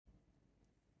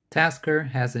Tasker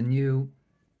has a new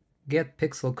Get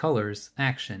Pixel Colors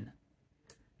action.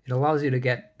 It allows you to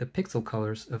get the pixel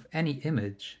colors of any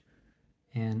image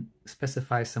and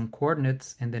specify some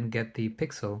coordinates and then get the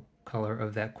pixel color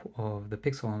of the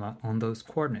pixel on those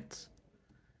coordinates.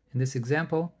 In this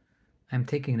example, I'm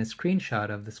taking a screenshot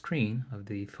of the screen, of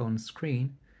the phone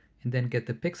screen, and then get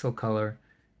the pixel color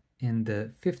in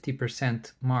the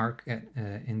 50% mark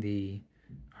in the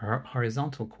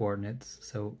horizontal coordinates,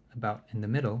 so about in the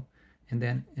middle, and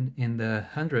then in the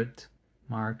 100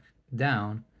 mark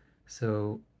down,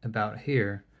 so about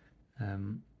here,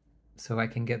 so I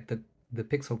can get the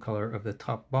pixel color of the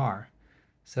top bar.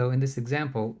 So in this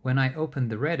example, when I open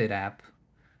the Reddit app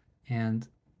and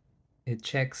it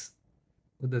checks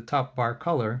the top bar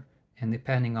color, and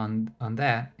depending on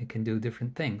that, it can do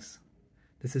different things.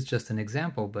 This is just an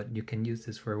example, but you can use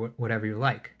this for whatever you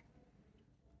like.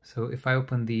 So if I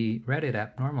open the Reddit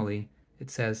app normally,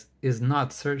 it says is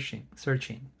not searching.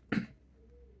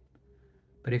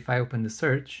 But if I open the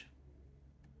search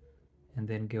and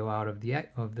then go out of the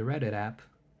Reddit app,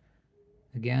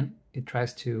 again, it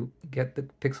tries to get the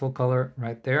pixel color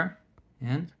right there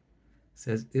and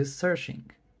says is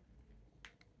searching.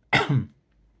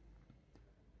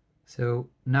 So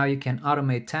now you can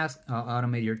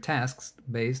automate your tasks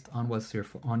based on what's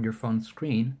on your phone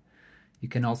screen. You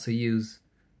can also use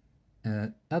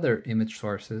other image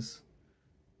sources.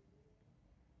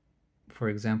 For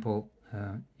example,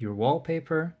 your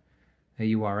wallpaper,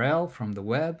 a URL from the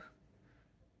web,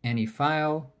 any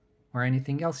file, or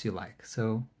anything else you like.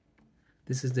 So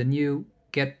this is the new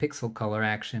Get Pixel Color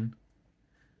action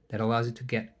that allows you to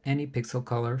get any pixel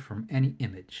color from any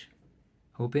image.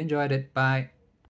 Hope you enjoyed it. Bye.